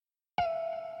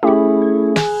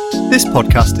This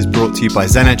podcast is brought to you by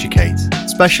Zen Educate,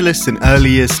 specialists in early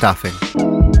years staffing.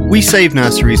 We save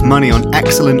nurseries money on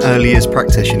excellent early years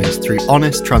practitioners through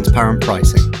honest, transparent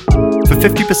pricing. For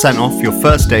 50% off your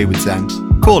first day with Zen,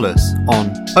 call us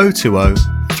on 020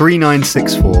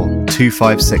 3964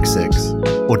 2566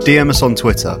 or DM us on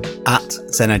Twitter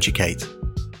 @ZenEducate.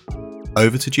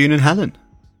 Over to June and Helen.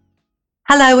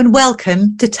 Hello and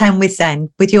welcome to 10 with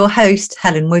Zen with your host,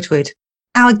 Helen Woodward.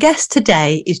 Our guest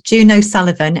today is June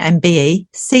O'Sullivan, MBE,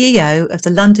 CEO of the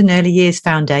London Early Years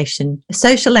Foundation, a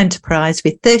social enterprise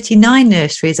with 39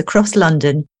 nurseries across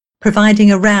London,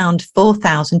 providing around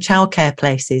 4,000 childcare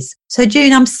places. So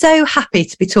June, I'm so happy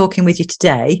to be talking with you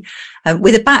today.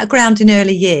 With a background in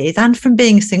early years and from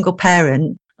being a single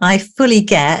parent, I fully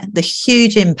get the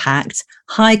huge impact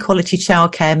high quality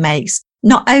childcare makes,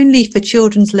 not only for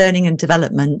children's learning and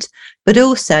development, but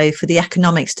also for the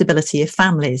economic stability of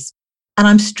families. And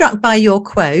I'm struck by your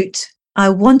quote, "I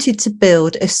wanted to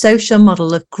build a social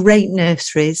model of great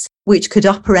nurseries which could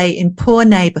operate in poor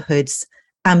neighbourhoods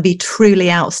and be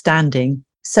truly outstanding."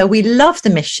 So we love the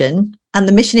mission, and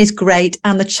the mission is great,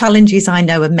 and the challenges I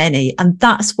know are many, and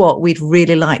that's what we'd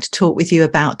really like to talk with you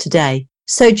about today.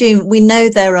 So June, we know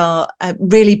there are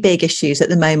really big issues at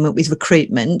the moment with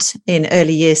recruitment in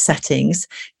early years settings.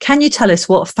 Can you tell us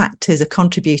what factors are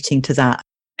contributing to that?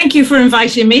 Thank you for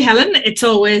inviting me, Helen. It's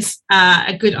always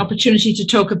a good opportunity to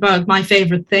talk about my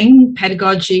favourite thing,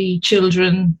 pedagogy,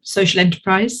 children, social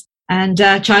enterprise, and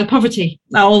child poverty.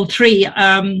 All three,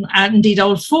 and indeed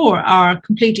all four, are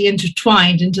completely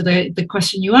intertwined into the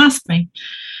question you asked me.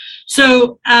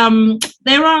 So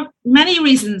there are many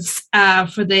reasons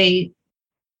for the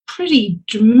pretty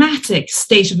dramatic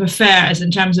state of affairs in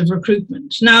terms of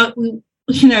recruitment. Now,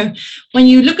 you know, when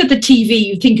you look at the TV,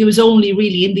 you think it was only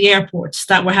really in the airports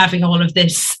that we're having all of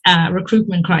this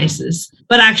recruitment crisis.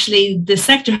 But actually, the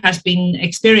sector has been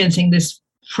experiencing this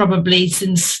probably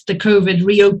since the COVID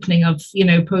reopening of,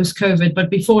 post-COVID, but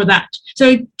before that.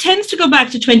 So it tends to go back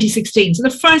to 2016. So the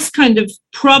first kind of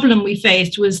problem we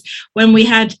faced was when we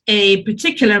had a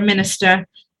particular minister,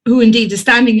 who indeed is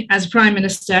standing as Prime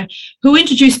Minister, who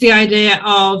introduced the idea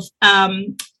of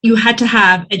you had to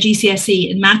have a GCSE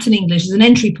in maths and English as an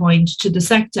entry point to the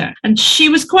sector. And she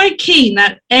was quite keen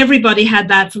that everybody had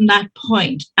that from that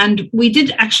point. And we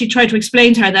did actually try to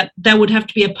explain to her that there would have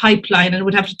to be a pipeline and it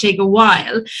would have to take a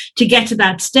while to get to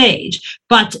that stage.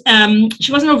 But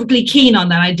she wasn't overly keen on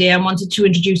that idea and wanted to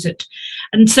introduce it.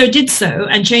 And so did so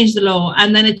and changed the law.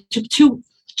 And then it took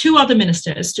two other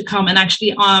ministers to come and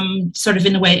actually sort of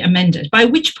in a way amend it, by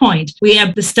which point we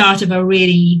have the start of a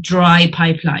really dry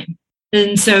pipeline.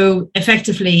 And so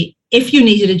effectively, if you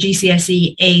needed a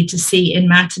GCSE A to C in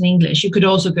maths and English, you could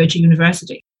also go to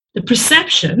university. The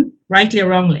perception, rightly or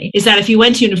wrongly, is that if you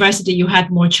went to university, you had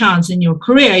more chance in your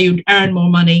career, you'd earn more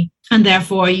money, and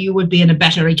therefore you would be in a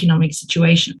better economic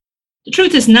situation. The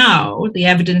truth is now, the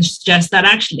evidence suggests that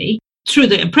actually, through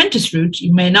the apprentice route,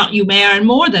 you may earn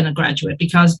more than a graduate,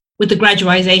 because with the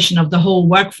graduation of the whole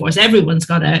workforce, everyone's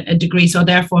got a degree. So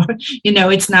therefore,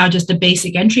 it's now just a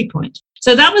basic entry point.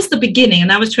 So that was the beginning,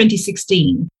 and that was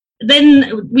 2016.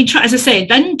 Then we try, as I say,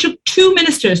 then took two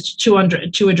ministers to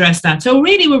address that. So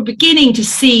really, we're beginning to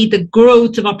see the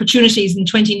growth of opportunities in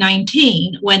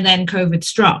 2019 when then COVID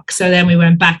struck. So then we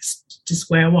went back to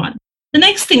square one. The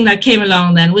next thing that came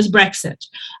along then was Brexit.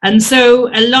 And so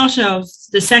a lot of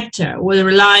the sector were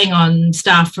relying on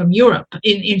staff from Europe.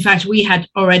 In fact, we had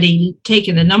already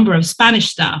taken a number of Spanish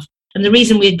staff. And the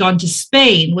reason we had gone to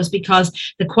Spain was because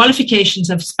the qualifications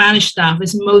of Spanish staff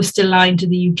is most aligned to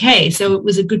the UK. So it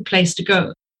was a good place to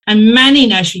go. And many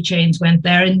nursery chains went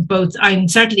there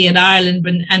certainly in Ireland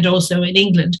and also in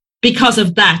England because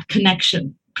of that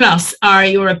connection. Plus our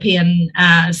European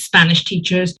Spanish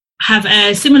teachers have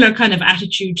a similar kind of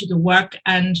attitude to the work,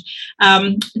 and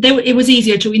it was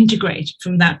easier to integrate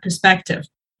from that perspective.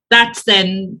 That's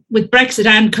then with Brexit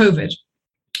and COVID,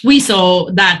 we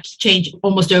saw that change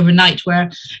almost overnight, where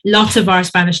lots of our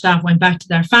Spanish staff went back to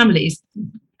their families,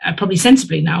 probably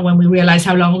sensibly now when we realized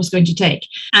how long it was going to take.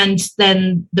 And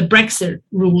then the Brexit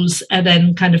rules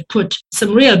then kind of put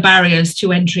some real barriers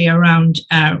to entry around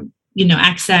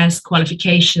access,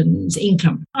 qualifications,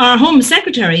 income. Our Home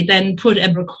Secretary then put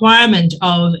a requirement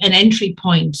of an entry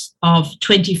point of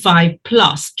 25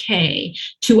 plus K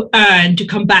to earn to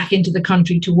come back into the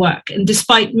country to work. And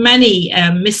despite many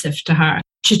missive to her,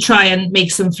 to try and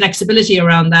make some flexibility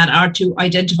around that, or to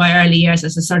identify early years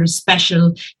as a sort of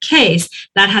special case,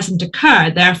 that hasn't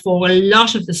occurred. Therefore, a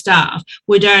lot of the staff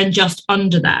would earn just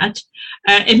under that.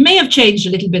 It may have changed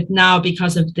a little bit now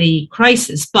because of the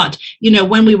crisis, but,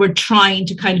 when we were trying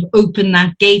to kind of open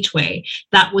that gateway,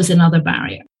 that was another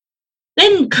barrier.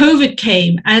 Then COVID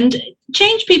came and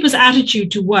changed people's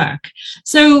attitude to work.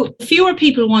 So fewer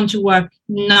people want to work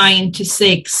 9 to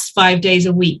 6, 5 days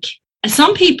a week.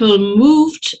 Some people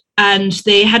moved, and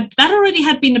that already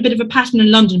had been a bit of a pattern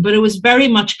in London, but it was very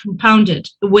much compounded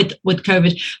with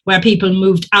COVID, where people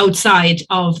moved outside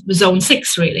of Zone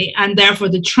 6, really. And therefore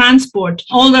the transport,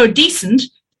 although decent,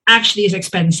 actually is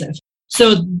expensive.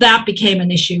 So that became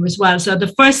an issue as well. So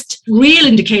the first real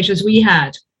indicators we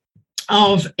had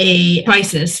of a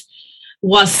crisis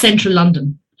was central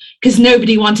London, because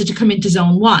nobody wanted to come into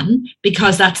Zone 1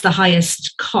 because that's the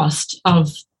highest cost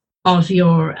of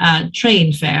your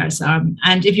train fares.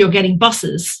 And if you're getting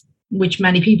buses, which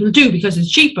many people do because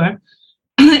it's cheaper,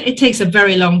 it takes a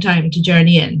very long time to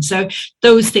journey in. So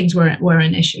those things were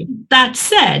an issue. That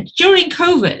said, during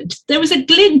COVID, there was a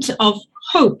glint of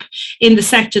hope in the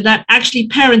sector that actually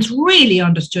parents really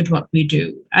understood what we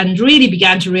do and really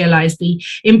began to realize the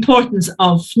importance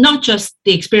of not just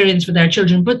the experience for their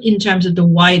children, but in terms of the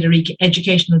wider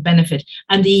educational benefit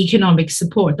and the economic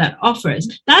support that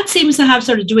offers. That seems to have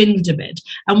sort of dwindled a bit.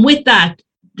 And with that,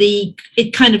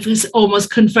 it kind of has almost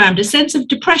confirmed a sense of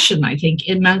depression, I think,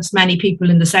 amongst many people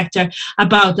in the sector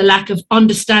about the lack of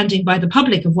understanding by the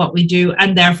public of what we do,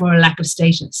 and therefore a lack of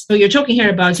status. So you're talking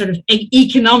here about sort of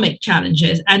economic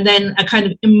challenges, and then a kind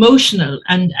of emotional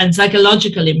and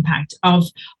psychological impact of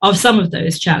some of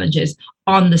those challenges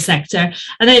on the sector.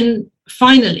 And then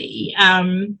finally,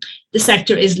 the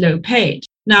sector is low paid.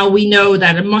 Now, we know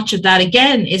that much of that,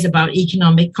 again, is about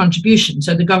economic contribution.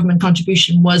 So the government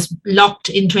contribution was locked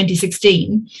in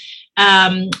 2016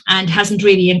 and hasn't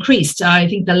really increased. I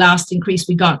think the last increase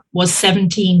we got was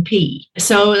 17p.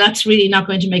 So that's really not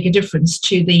going to make a difference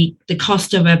to the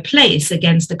cost of a place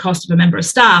against the cost of a member of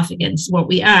staff against what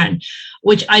we earn,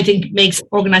 which I think makes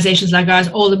organisations like ours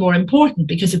all the more important,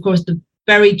 because, of course, the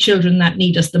very children that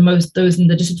need us the most, those in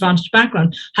the disadvantaged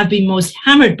background, have been most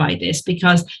hammered by this,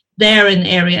 because they're in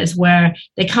areas where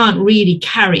they can't really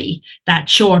carry that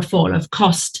shortfall of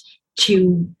cost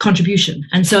to contribution.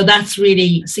 And so that's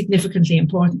really significantly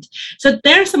important. So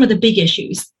there are some of the big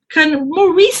issues. Kind of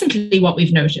more recently, what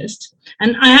we've noticed,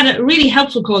 and I had a really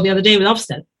helpful call the other day with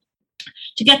Ofsted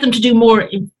to get them to do more,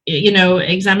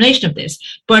 examination of this.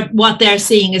 But what they're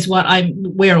seeing is what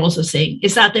we're also seeing,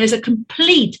 is that there's a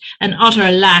complete and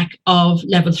utter lack of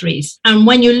level 3s. And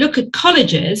when you look at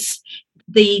colleges,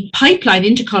 the pipeline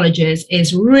into colleges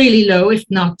is really low, if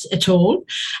not at all.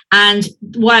 And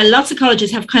while lots of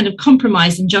colleges have kind of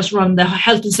compromised and just run the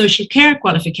health and social care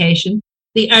qualification,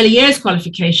 the early years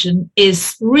qualification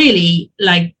is really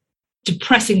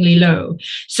depressingly low.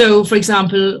 So, for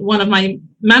example, one of my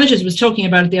managers was talking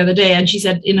about it the other day, and she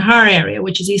said in her area,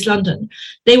 which is East London,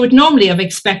 they would normally have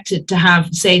expected to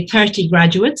have, say, 30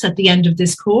 graduates at the end of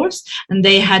this course, and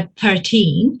they had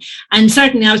 13. And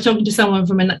certainly I was talking to someone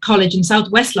from a college in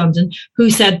Southwest London who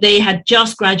said they had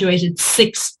just graduated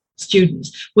 6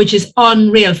 students, which is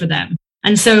unreal for them.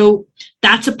 And so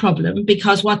that's a problem,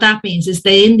 because what that means is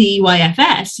that in the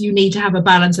EYFS, you need to have a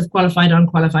balance of qualified and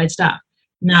unqualified staff.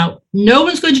 Now, no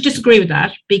one's going to disagree with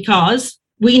that, because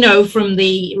we know from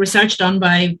the research done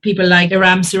by people like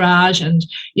Iram Siraj and,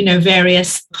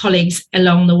 various colleagues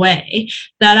along the way,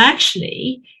 that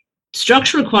actually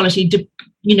structural quality,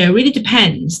 really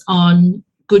depends on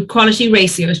good quality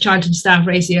ratios, child to staff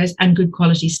ratios, and good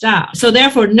quality staff. So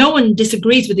therefore, no one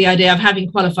disagrees with the idea of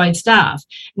having qualified staff.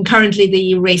 And currently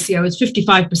the ratio is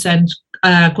 55%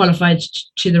 qualified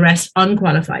to the rest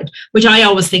unqualified, which I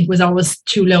always think was always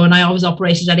too low, and I always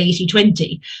operated at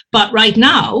 80-20. But right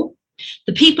now,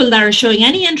 the people that are showing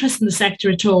any interest in the sector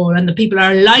at all, and the people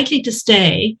that are likely to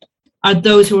stay, are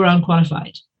those who are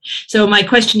unqualified. So my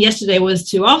question yesterday was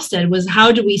to Ofsted was,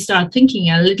 how do we start thinking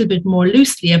a little bit more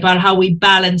loosely about how we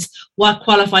balance what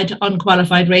qualified to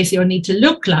unqualified ratio need to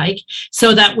look like,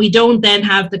 so that we don't then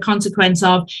have the consequence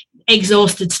of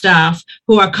exhausted staff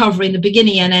who are covering the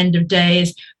beginning and end of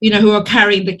days, who are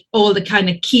carrying all the kind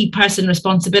of key person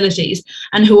responsibilities,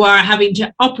 and who are having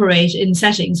to operate in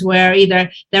settings where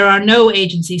either there are no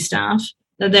agency staff,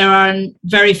 that there are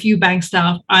very few bank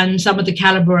staff, and some of the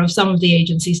caliber of some of the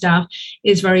agency staff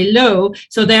is very low.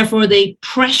 So therefore the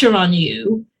pressure on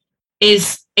you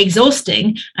is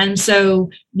exhausting. And so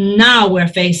now we're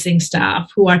facing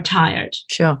staff who are tired.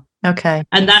 Sure. Okay.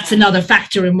 And that's another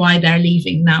factor in why they're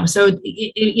leaving now. So,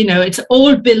 it's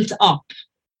all built up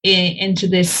into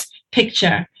this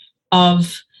picture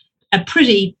of a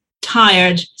pretty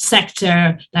tired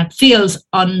sector that feels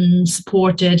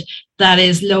unsupported, that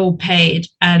is low paid,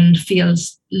 and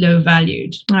feels low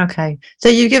valued. Okay. So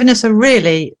you've given us a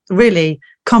really, really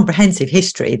comprehensive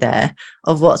history there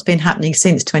of what's been happening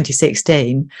since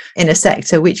 2016 in a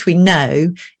sector which we know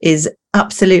is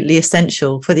absolutely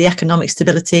essential for the economic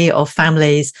stability of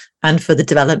families and for the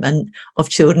development of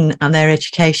children and their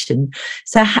education.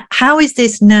 So how is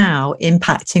this now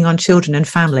impacting on children and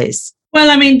families? Well,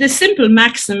 I mean, the simple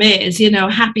maxim is,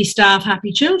 happy staff,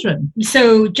 happy children.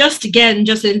 So just a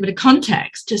little bit of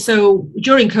context. So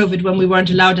during COVID, when we weren't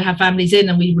allowed to have families in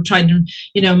and we were trying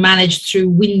to, manage through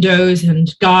windows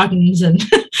and gardens and,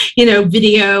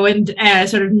 video and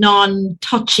sort of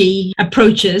non-touchy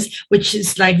approaches, which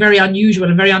is like very unusual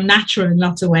and very unnatural in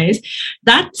lots of ways,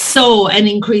 that saw an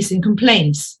increase in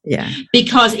complaints. Yeah.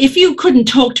 Because if you couldn't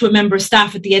talk to a member of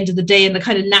staff at the end of the day in the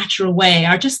kind of natural way,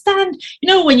 or just stand,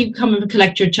 when you come and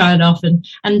collect your child often,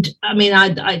 and I mean,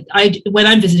 I when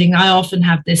I'm visiting, I often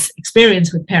have this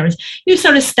experience with parents. You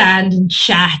sort of stand and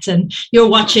chat, and you're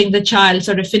watching the child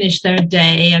sort of finish their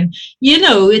day, and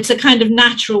it's a kind of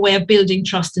natural way of building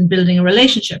trust and building a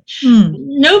relationship.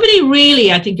 Nobody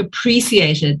really, I think,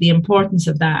 appreciated the importance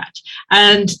of that,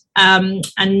 and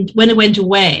when it went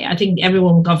away, I think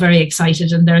everyone got very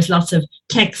excited, and there's lots of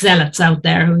tech zealots out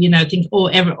there who think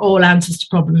all answers to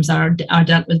problems are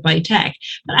dealt with by tech,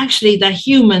 but actually the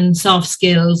human soft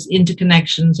skills,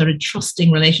 interconnection, sort of trusting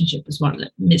relationship is what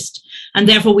missed, and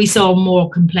therefore we saw more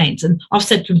complaints, and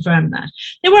Ofsted confirmed that.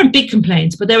 They weren't big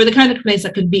complaints, but they were the kind of complaints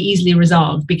that could be easily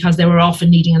resolved because they were often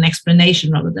needing an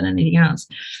explanation rather than anything else.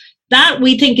 That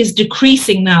we think is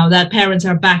decreasing now that parents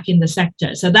are back in the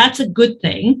sector. So that's a good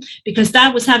thing, because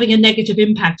that was having a negative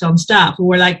impact on staff who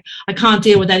were like, I can't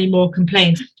deal with any more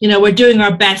complaints. We're doing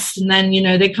our best. And then,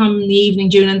 they come in the evening,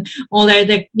 June, and all I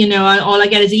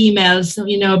get is emails,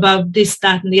 about this,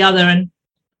 that, and the other.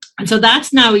 And so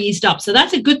that's now eased up. So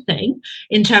that's a good thing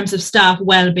in terms of staff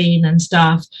well-being and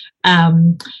staff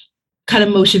kind of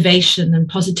motivation and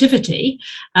positivity.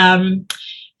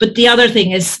 But the other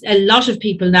thing is a lot of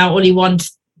people now only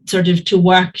want sort of to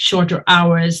work shorter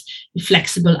hours,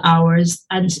 flexible hours.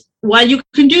 And while you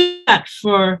can do that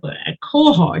for a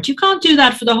cohort, you can't do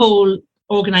that for the whole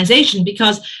organization,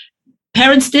 because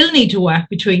parents still need to work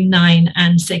between 9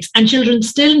 and 6, and children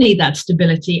still need that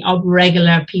stability of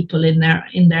regular people in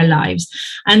their lives.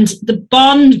 And the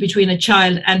bond between a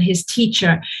child and his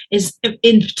teacher is,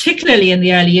 particularly in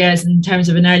the early years, in terms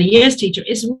of an early years teacher,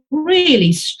 is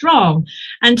really strong.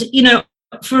 And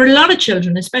for a lot of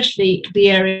children, especially the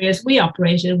areas we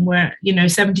operate in, where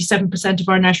 77% of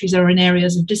our nurseries are in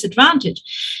areas of disadvantage,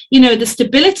 the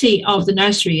stability of the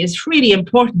nursery is really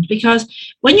important, because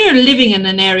when you're living in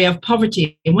an area of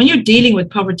poverty and when you're dealing with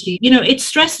poverty, it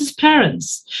stresses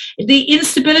parents. The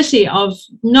instability of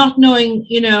not knowing,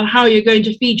 how you're going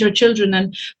to feed your children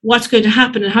and what's going to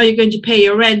happen and how you're going to pay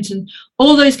your rent, and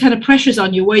all those kind of pressures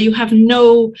on you where you have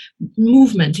no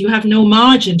movement, you have no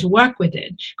margin to work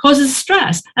within, causes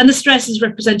stress. And the stress is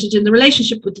represented in the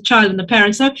relationship with the child and the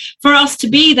parent. So for us to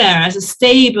be there as a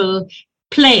stable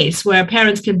place where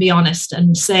parents can be honest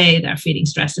and say they're feeling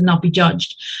stressed and not be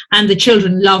judged, and the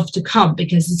children love to come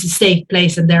because it's a safe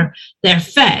place and they're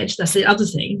fed. That's the other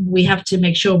thing. We have to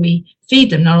make sure we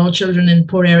feed them. Not all children in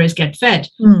poor areas get fed.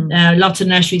 Lots of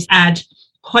nurseries add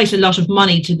quite a lot of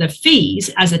money to the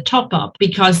fees as a top-up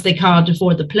because they can't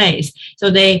afford the place. So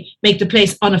they make the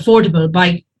place unaffordable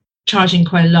by charging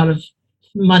quite a lot of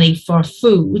money for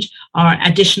food or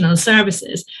additional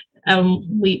services.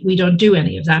 We don't do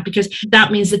any of that, because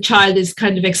that means the child is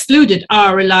kind of excluded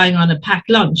or relying on a packed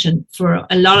lunch. And for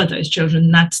a lot of those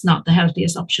children, that's not the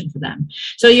healthiest option for them.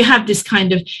 So you have this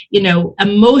kind of,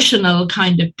 emotional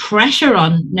kind of pressure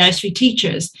on nursery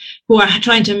teachers who are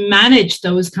trying to manage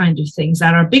those kind of things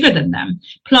that are bigger than them,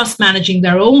 plus managing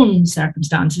their own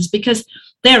circumstances, because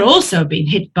they're also being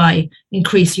hit by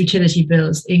increased utility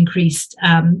bills, increased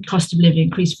cost of living,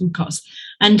 increased food costs.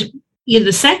 And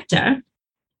the sector,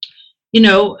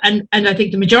 and I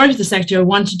think the majority of the sector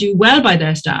want to do well by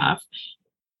their staff,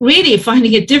 really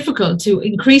finding it difficult to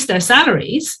increase their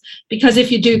salaries, because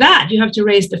if you do that, you have to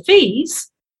raise the fees,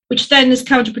 which then is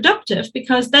counterproductive,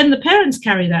 because then the parents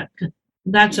carry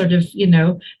that sort of,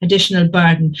 additional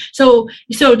burden. So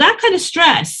that kind of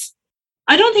stress,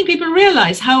 I don't think people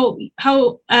realize how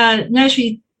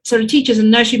nursery sort of teachers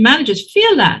and nursery managers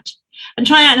feel that, and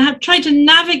try to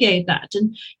navigate that.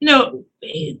 And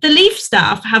the LEAF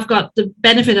staff have got the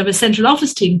benefit of a central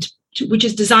office team which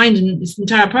is designed, and its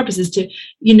entire purpose is to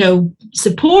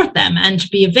support them and to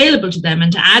be available to them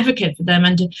and to advocate for them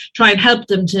and to try and help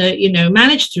them to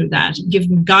manage through that and give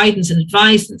them guidance and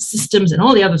advice and systems and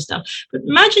all the other stuff. But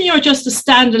imagine you're just a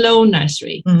standalone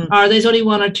nursery, or there's only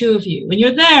one or two of you, and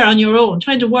you're there on your own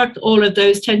trying to work all of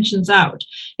those tensions out.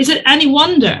 Is it any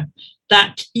wonder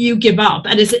that you give up.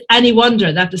 And is it any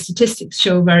wonder that the statistics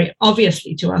show very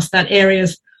obviously to us that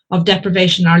areas of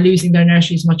deprivation are losing their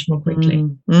nurseries much more quickly.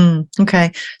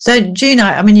 Okay. So, Juno,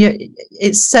 I mean,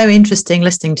 it's so interesting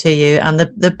listening to you, and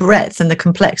the breadth and the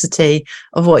complexity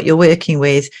of what you're working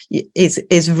with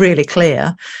is really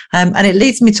clear. And it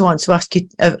leads me to want to ask you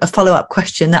a follow-up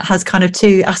question that has kind of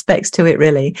two aspects to it,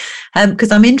 really,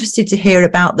 because I'm interested to hear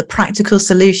about the practical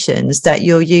solutions that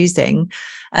you're using,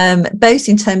 both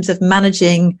in terms of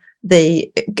managing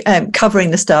the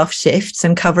covering the staff shifts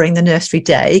and covering the nursery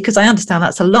day, because I understand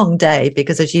that's a long day,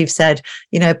 because as you've said,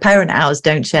 parent hours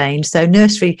don't change, so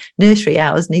nursery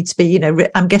hours need to be,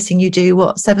 I'm guessing you do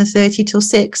what, 7:30 till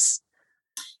 6?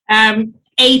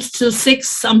 8 till 6,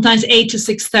 sometimes 8 to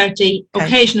 6:30, okay.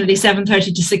 Occasionally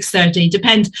 7:30 to 6:30,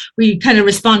 depends. We kind of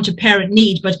respond to parent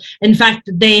need, but in fact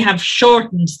they have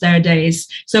shortened their days.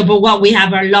 So, but what we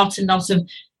have are lots and lots of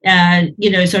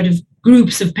sort of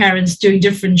groups of parents doing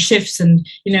different shifts, and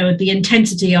the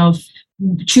intensity of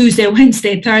Tuesday,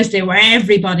 Wednesday, Thursday, where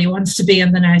everybody wants to be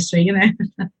in the nursery.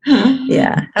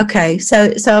 Yeah. Okay.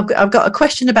 So I've got a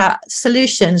question about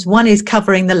solutions. One is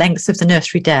covering the lengths of the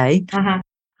nursery day,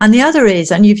 and the other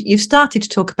is, and you've started to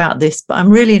talk about this, but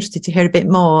I'm really interested to hear a bit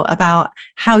more about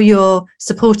how you're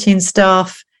supporting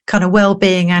staff kind of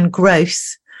well-being and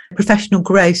growth, professional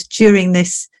growth during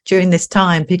this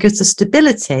time, because the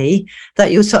stability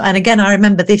that you're and again, I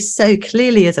remember this so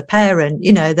clearly as a parent,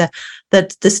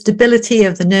 that the stability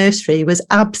of the nursery was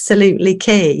absolutely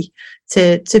key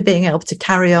to being able to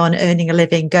carry on earning a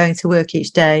living, going to work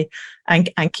each day and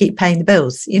keep paying the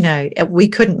bills. We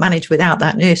couldn't manage without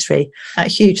that nursery. A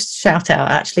huge shout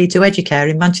out actually to Educare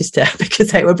in Manchester, because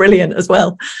they were brilliant as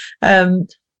well.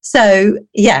 So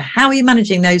yeah, how are you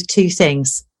managing those two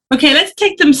things? Okay, let's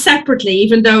take them separately,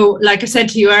 even though, like I said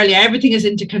to you earlier, everything is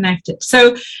interconnected.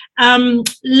 So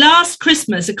last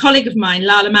Christmas, a colleague of mine,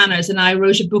 Lala Manners, and I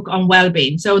wrote a book on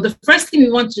well-being. So the first thing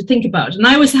we wanted to think about, and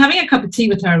I was having a cup of tea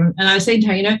with her, and I was saying to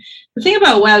her, the thing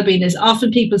about well-being is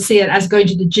often people see it as going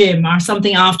to the gym or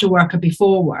something after work or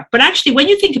before work. But actually, when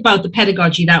you think about the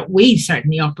pedagogy that we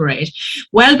certainly operate,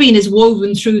 well-being is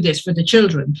woven through this for the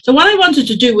children. So what I wanted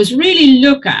to do was really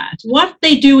look at what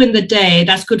they do in the day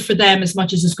that's good for them as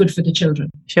much as it's good for the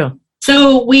children. Sure.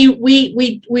 So we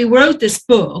wrote this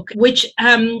book, which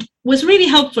was really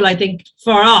helpful, I think,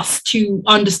 for us to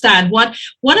understand what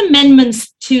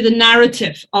amendments to the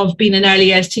narrative of being an early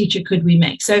years teacher could we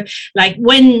make. So like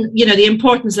when, the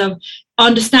importance of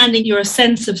understanding your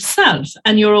sense of self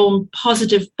and your own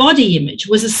positive body image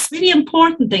was a really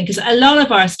important thing, because a lot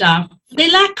of our staff, they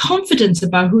lack confidence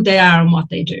about who they are and what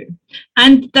they do.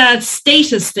 And that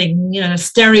status thing,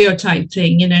 stereotype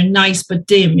thing, nice but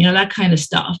dim, that kind of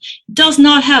stuff does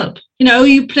not help.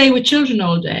 You play with children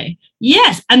all day.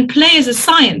 Yes, and play is a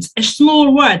science, a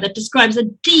small word that describes a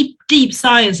deep, deep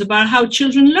science about how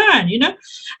children learn,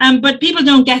 but people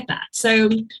don't get that. So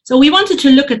we wanted to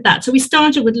look at that. So we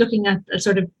started with looking at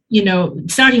sort of,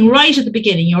 starting right at the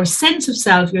beginning, your sense of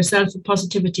self, your sense of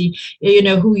positivity,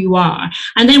 who you are.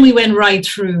 And then we went right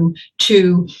through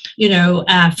to,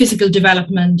 physical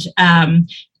development.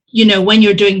 When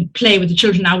you're doing play with the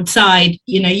children outside,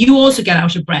 you also get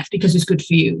out of breath because it's good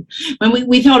for you. When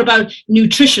we thought about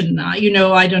nutrition, I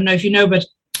don't know if you know, but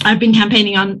I've been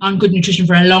campaigning on good nutrition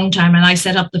for a long time. And I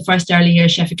set up the first Early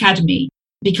Years Chef Academy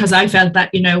because I felt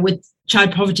that, with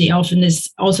child poverty often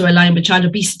is also aligned with child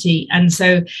obesity. And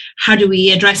so how do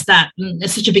we address that?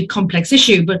 It's such a big complex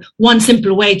issue, but one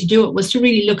simple way to do it was to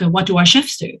really look at what do our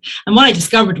chefs do. And what I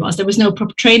discovered was there was no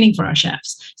proper training for our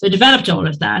chefs. So I developed all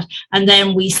of that. And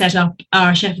then we set up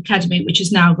our Chef Academy, which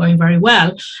is now going very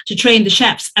well, to train the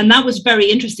chefs. And that was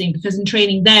very interesting because in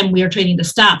training them, we are training the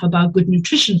staff about good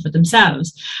nutrition for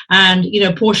themselves and,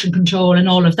 portion control and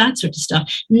all of that sort of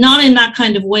stuff. Not in that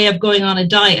kind of way of going on a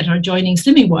diet or joining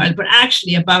Slimming World, but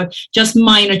actually about just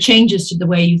minor changes to the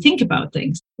way you think about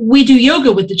things. We do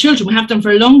yoga with the children. We have done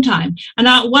for a long time. And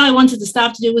what I wanted the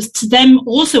staff to do was to them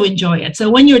also enjoy it. So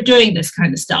when you're doing this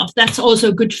kind of stuff, that's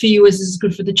also good for you as is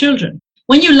good for the children.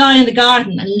 When you lie in the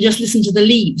garden and you just listen to the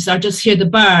leaves or just hear the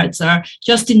birds or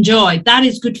just enjoy, that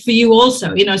is good for you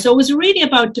also. So it was really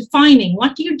about defining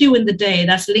what do you do in the day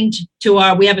that's linked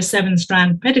to we have a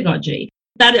 7-strand pedagogy.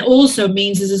 That it also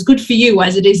means is as good for you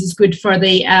as it is good for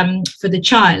the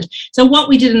child. So what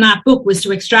we did in that book was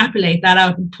to extrapolate that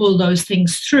out and pull those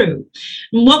things through.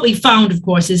 And what we found, of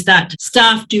course, is that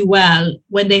staff do well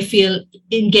when they feel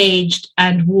engaged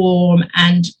and warm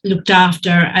and looked after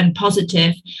and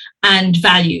positive and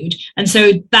valued. And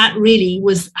so that really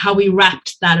was how we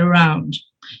wrapped that around.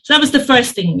 So that was the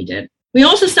first thing we did. We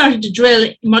also started to drill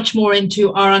much more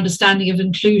into our understanding of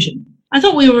inclusion. I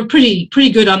thought we were pretty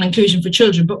good on inclusion for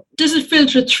children, but does it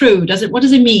filter through? What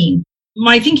does it mean?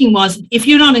 My thinking was, if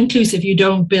you're not inclusive, you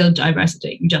don't build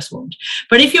diversity. You just won't.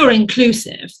 But if you're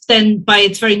inclusive, then by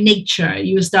its very nature,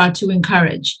 you will start to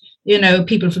encourage,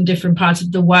 people from different parts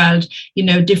of the world,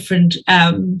 different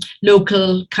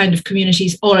local kind of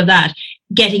communities, all of that,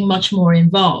 getting much more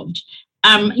involved.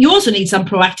 You also need some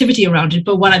proactivity around it.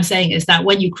 But what I'm saying is that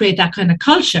when you create that kind of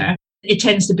culture, it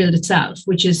tends to build itself,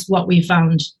 which is what we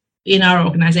found in our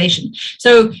organization.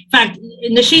 So in fact,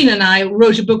 Nasheen and I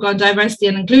wrote a book on diversity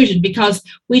and inclusion because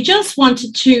we just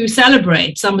wanted to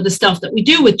celebrate some of the stuff that we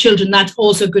do with children that's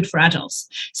also good for adults.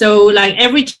 So like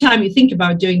every time you think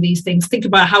about doing these things, think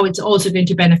about how it's also going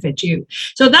to benefit you.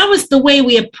 So that was the way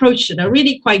we approached it, a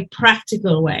really quite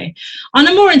practical way. On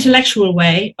a more intellectual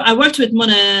way, I worked with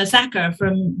Mona Zaka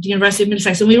from the University of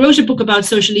Middlesex, and we wrote a book about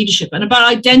social leadership and about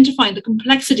identifying the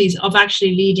complexities of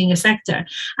actually leading a sector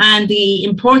and the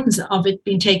importance of it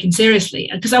being taken seriously,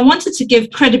 because I wanted to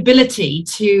give credibility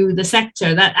to the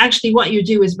sector that actually what you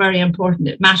do is very important.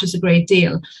 It matters a great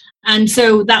deal. And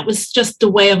so that was just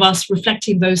the way of us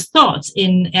reflecting those thoughts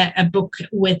in a book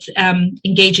with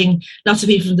engaging lots of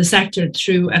people from the sector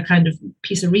through a kind of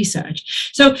piece of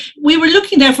research. So we were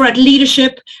looking therefore at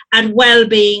leadership, at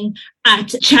well-being,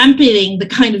 at championing the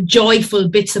kind of joyful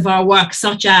bits of our work,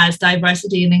 such as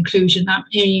diversity and inclusion.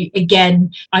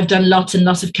 Again, I've done lots and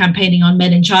lots of campaigning on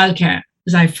men in childcare,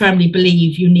 because I firmly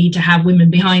believe you need to have women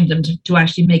behind them to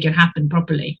actually make it happen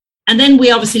properly. And then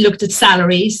we obviously looked at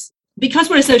salaries. Because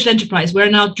we're a social enterprise, we're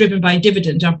not driven by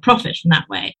dividend or profit in that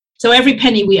way. So every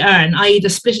penny we earn, I either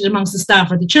split it amongst the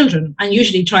staff or the children, and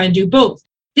usually try and do both.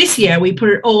 This year, we put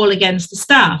it all against the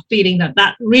staff, feeling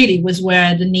that really was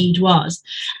where the need was.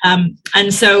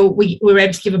 And so we were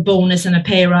able to give a bonus and a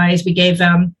pay rise. We gave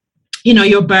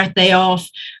your birthday off.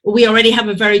 We already have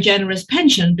a very generous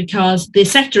pension because the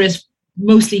sector is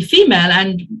mostly female,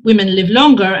 and women live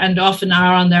longer and often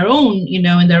are on their own,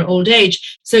 in their old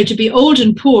age. So to be old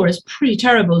and poor is pretty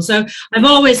terrible. So I've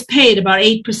always paid about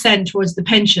 8% towards the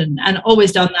pension, and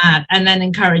always done that, and then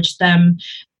encouraged them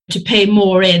to pay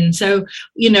more in. So,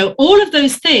 all of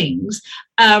those things.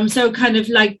 So kind of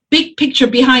like big picture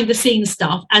behind the scenes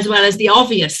stuff, as well as the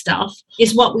obvious stuff,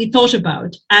 is what we thought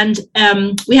about. And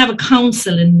we have a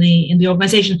council in the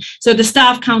organization. So the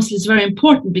staff council is very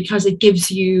important because it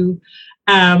gives you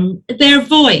their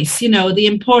voice, the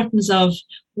importance of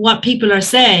what people are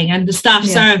saying, and the staff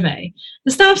survey.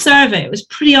 The staff survey was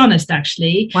pretty honest,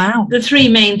 actually. Wow. The three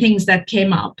main things that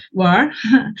came up were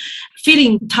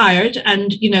feeling tired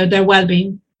and, their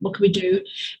well-being. What can we do?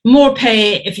 More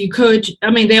pay if you could.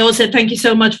 I mean, they all said, thank you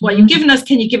so much for what you've given us.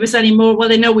 Can you give us any more? Well,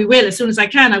 they know we will. As soon as I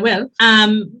can, I will.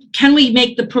 Can we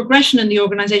make the progression in the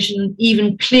organization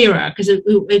even clearer? Because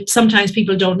sometimes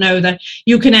people don't know that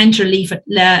you can leave at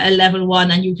level 1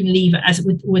 and you can leave as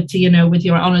with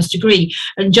your honours degree,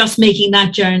 and just making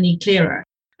that journey clearer.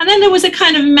 And then there was a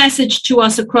kind of message to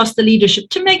us across the leadership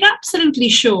to make absolutely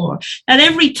sure that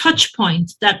every touch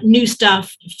point that new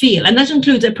staff feel, and that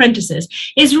includes apprentices,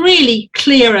 is really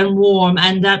clear and warm,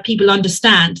 and that people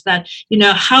understand that,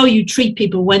 how you treat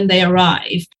people when they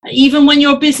arrive. Even when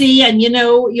you're busy and,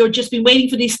 you've just been waiting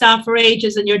for these staff for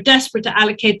ages and you're desperate to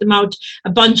allocate them out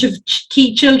a bunch of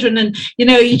key children and,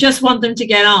 you just want them to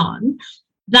get on.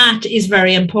 That is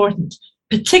very important,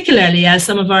 particularly as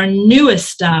some of our newest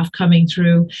staff coming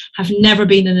through have never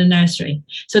been in a nursery.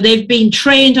 So they've been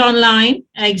trained online,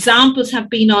 examples have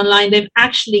been online, they've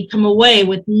actually come away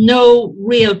with no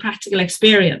real practical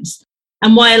experience.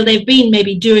 And while they've been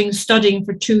maybe studying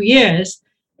for 2 years,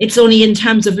 it's only in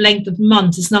terms of length of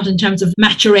months. It's not in terms of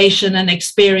maturation and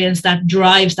experience that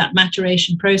drives that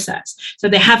maturation process. So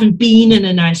they haven't been in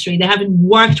a nursery. They haven't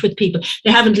worked with people. They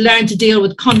haven't learned to deal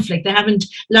with conflict. They haven't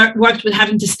worked with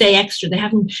having to stay extra. They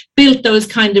haven't built those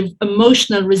kind of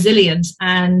emotional resilience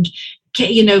and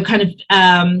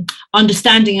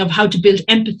understanding of how to build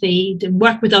empathy, to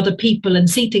work with other people and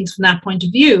see things from that point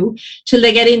of view till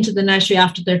they get into the nursery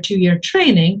after their 2-year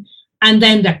training. And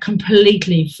then they're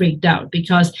completely freaked out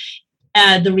because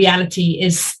the reality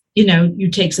is,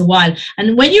 it takes a while.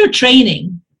 And when you're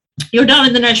training, you're not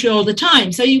in the nursery all the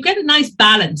time. So you get a nice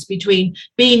balance between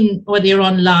being, whether you're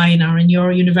online or in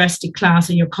your university class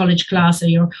or your college class or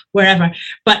your wherever,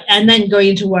 and then going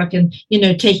into work and,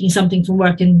 taking something from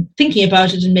work and thinking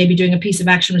about it and maybe doing a piece of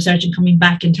action research and coming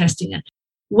back and testing it.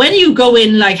 When you go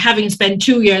in, like having spent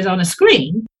 2 years on a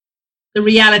screen, the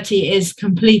reality is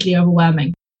completely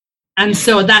overwhelming. And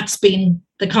so that's been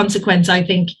the consequence, I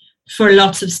think, for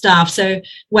lots of staff. So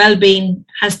well-being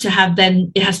has to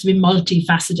be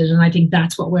multifaceted. And I think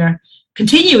that's what we're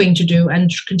continuing to do,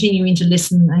 and continuing to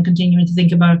listen and continuing to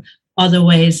think about other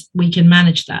ways we can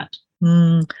manage that.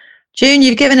 June,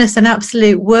 you've given us an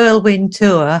absolute whirlwind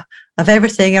tour of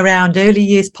everything around early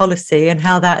years policy and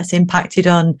how that's impacted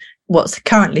on what's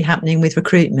currently happening with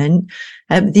recruitment,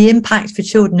 the impact for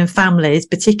children and families,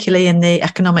 particularly in the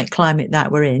economic climate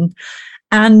that we're in,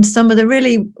 and some of the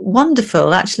really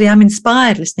wonderful, actually I'm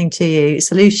inspired listening to you,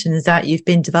 solutions that you've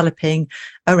been developing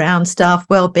around staff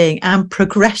wellbeing and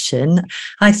progression.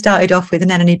 I started off with an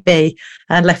NNEB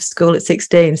and left school at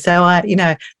 16. So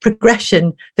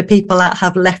progression for people that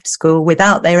have left school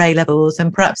without their A levels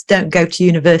and perhaps don't go to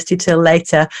university till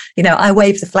later. I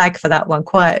wave the flag for that one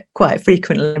quite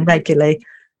frequently and regularly.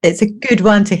 It's a good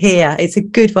one to hear.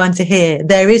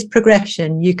 There is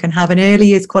progression. You can have an early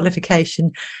years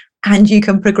qualification and you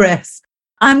can progress.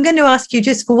 I'm going to ask you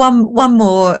just for one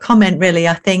more comment, really.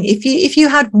 I think if you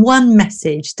had one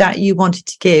message that you wanted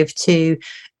to give to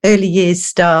early years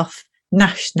staff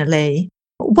nationally,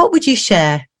 what would you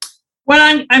share?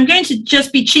 Well, I'm going to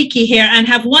just be cheeky here and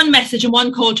have one message and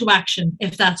one call to action,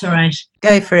 if that's all right.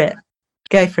 Go for it.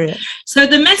 So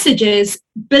the message is,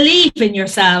 believe in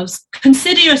yourselves,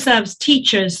 consider yourselves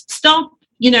teachers, stop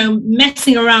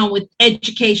messing around with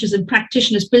educators and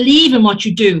practitioners. Believe in what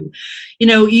you do.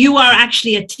 You are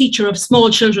actually a teacher of small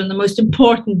children, the most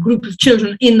important group of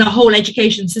children in the whole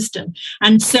education system.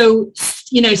 And so,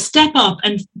 step up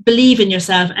and believe in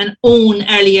yourself and own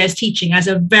early years teaching as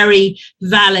a very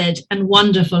valid and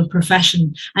wonderful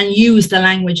profession and use the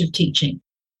language of teaching.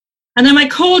 And then my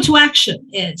call to action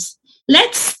is,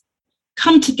 let's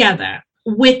come together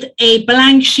with a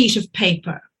blank sheet of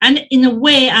paper and in a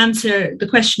way answer the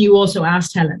question you also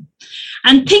asked, Helen,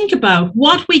 and think about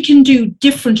what we can do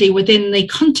differently within the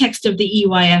context of the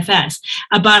EYFS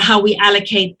about how we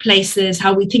allocate places,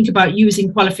 how we think about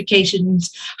using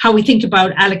qualifications, how we think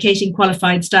about allocating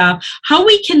qualified staff, how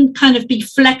we can kind of be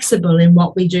flexible in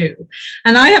what we do.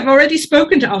 And I have already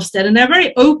spoken to Ofsted and they're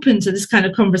very open to this kind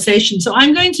of conversation. So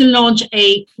I'm going to launch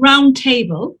a round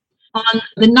table on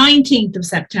the 19th of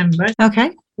September. Okay.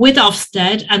 With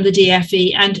Ofsted and the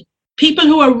DFE and people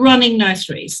who are running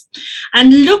nurseries,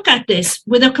 and look at this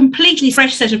with a completely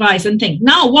fresh set of eyes and think,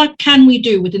 now what can we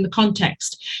do within the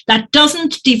context that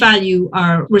doesn't devalue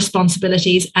our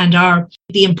responsibilities and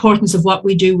the importance of what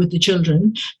we do with the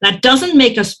children, that doesn't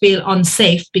make us feel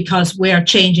unsafe because we're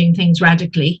changing things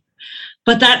radically,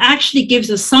 but that actually gives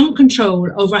us some control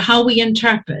over how we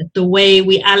interpret the way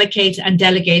we allocate and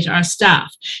delegate our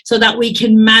staff so that we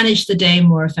can manage the day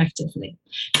more effectively.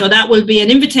 So that will be an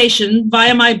invitation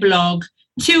via my blog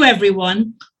to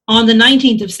everyone on the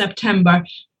 19th of September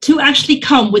to actually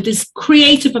come with this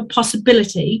creative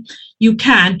possibility. You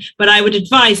can, but I would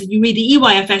advise that you read the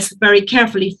EYFS very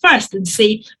carefully first and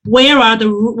see where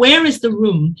is the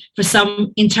room for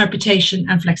some interpretation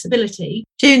and flexibility.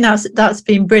 June, that's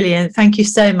been brilliant. Thank you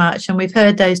so much. And we've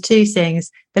heard those two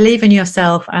things, believe in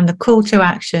yourself and the call to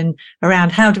action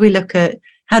around how do we look at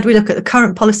the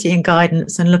current policy and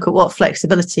guidance and look at what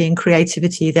flexibility and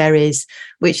creativity there is,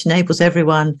 which enables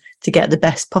everyone to get the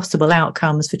best possible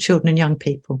outcomes for children and young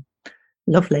people.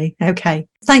 Lovely. Okay.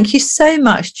 Thank you so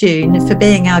much, June, for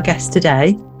being our guest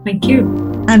today. Thank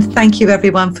you. And thank you,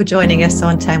 everyone, for joining us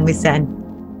on 10 with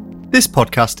Zen. This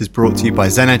podcast is brought to you by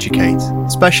Zen Educate,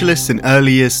 specialists in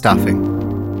early years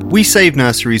staffing. We save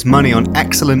nurseries money on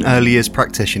excellent early years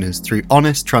practitioners through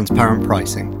honest, transparent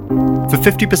pricing. For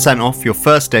 50% off your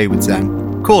first day with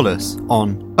Zen, call us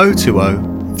on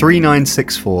 020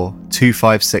 3964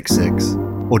 2566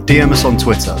 or DM us on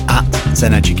Twitter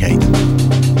 @ZenEducate.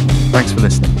 Thanks for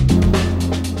listening.